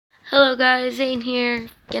Hello guys, Zane here.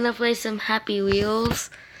 Gonna play some Happy Wheels.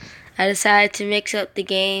 I decided to mix up the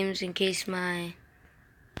games in case my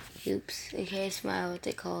what's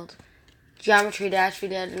it called? Geometry Dash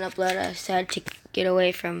video didn't upload. I decided to get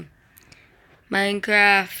away from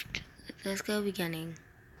Minecraft. Let's go beginning.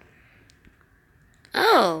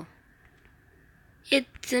 Oh!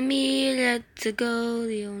 It's a me, let's go,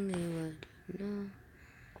 the only one. No.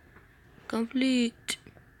 Complete.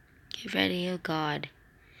 Get ready, oh god.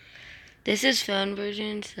 This is phone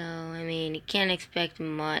version, so I mean, you can't expect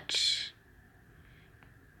much.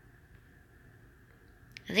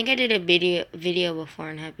 I think I did a video before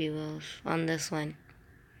on Happy Wheels on this one.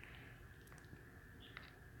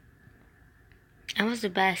 I was the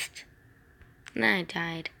best. And then I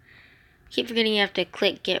died. Keep forgetting you have to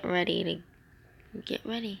click get ready to get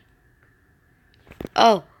ready.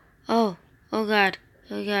 Oh god, oh god,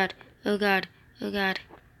 oh god, oh god.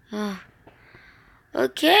 Oh.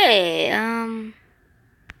 Okay,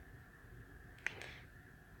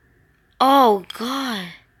 oh god.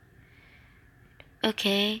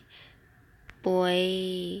 Okay.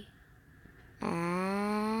 Boy.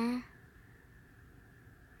 Aww.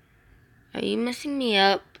 Are you messing me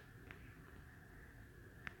up?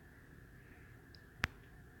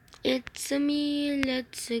 It's a me,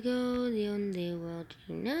 let's go, the only world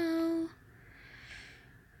you know.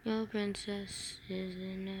 Your princess is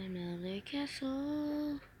in another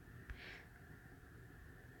castle.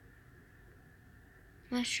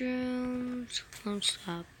 Mushrooms won't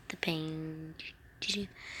stop the pain.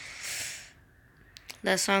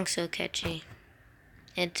 That song's so catchy.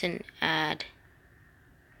 It's an ad.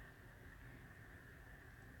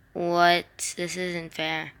 What? This isn't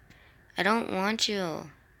fair. I don't want you.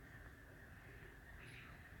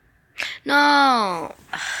 No!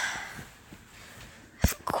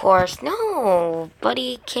 Of course,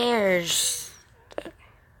 nobody cares.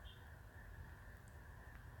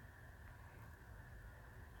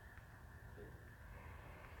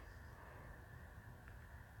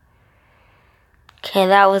 Okay,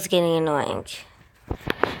 that was getting annoying.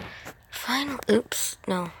 Oops,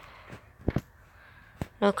 no.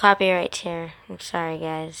 No copyright here. I'm sorry,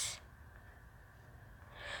 guys.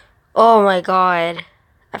 Oh my god.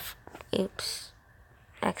 Oops.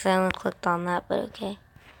 Accidentally clicked on that, but okay.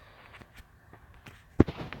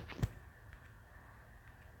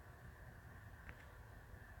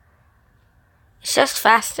 It's just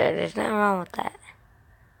faster. There's nothing wrong with that.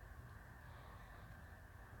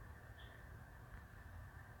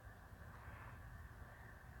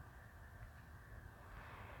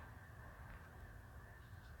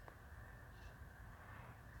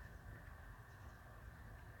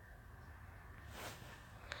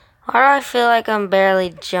 Why do I feel like I'm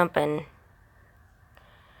barely jumping?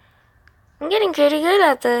 I'm getting pretty good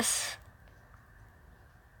at this.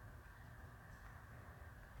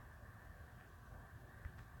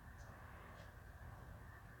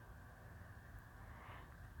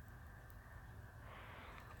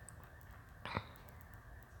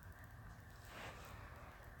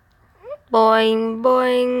 Boing,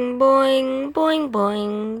 boing, boing, boing,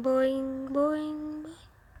 boing, boing, boing.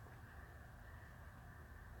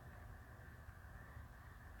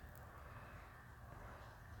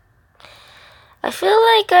 I feel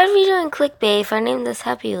like I'd be doing clickbait if I named this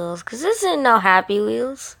Happy Wheels, because this isn't no Happy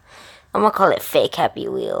Wheels. I'm gonna call it Fake Happy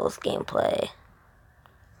Wheels gameplay.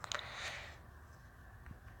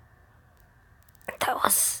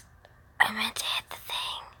 I meant to hit the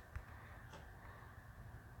thing.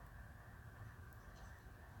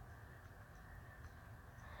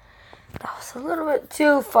 That was a little bit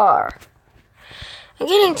too far. I'm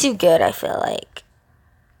getting too good, I feel like.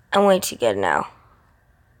 I'm way too good now.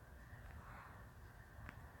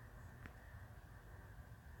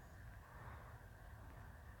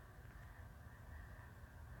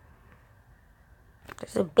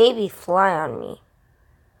 There's a baby fly on me.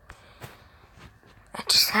 I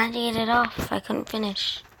just had to get it off. I couldn't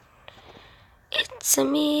finish. It's a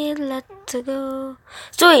me, let's go.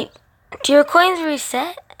 So wait, do your coins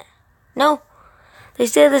reset? No, they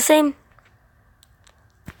stay the same.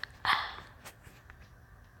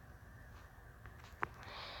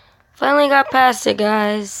 Finally got past it,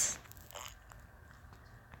 guys.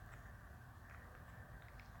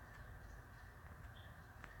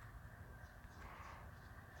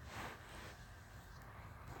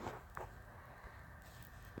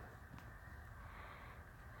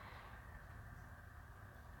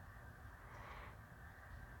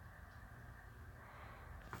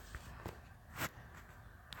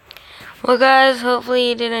 Well, guys, hopefully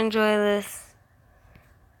you did enjoy this.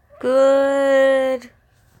 Goodbye.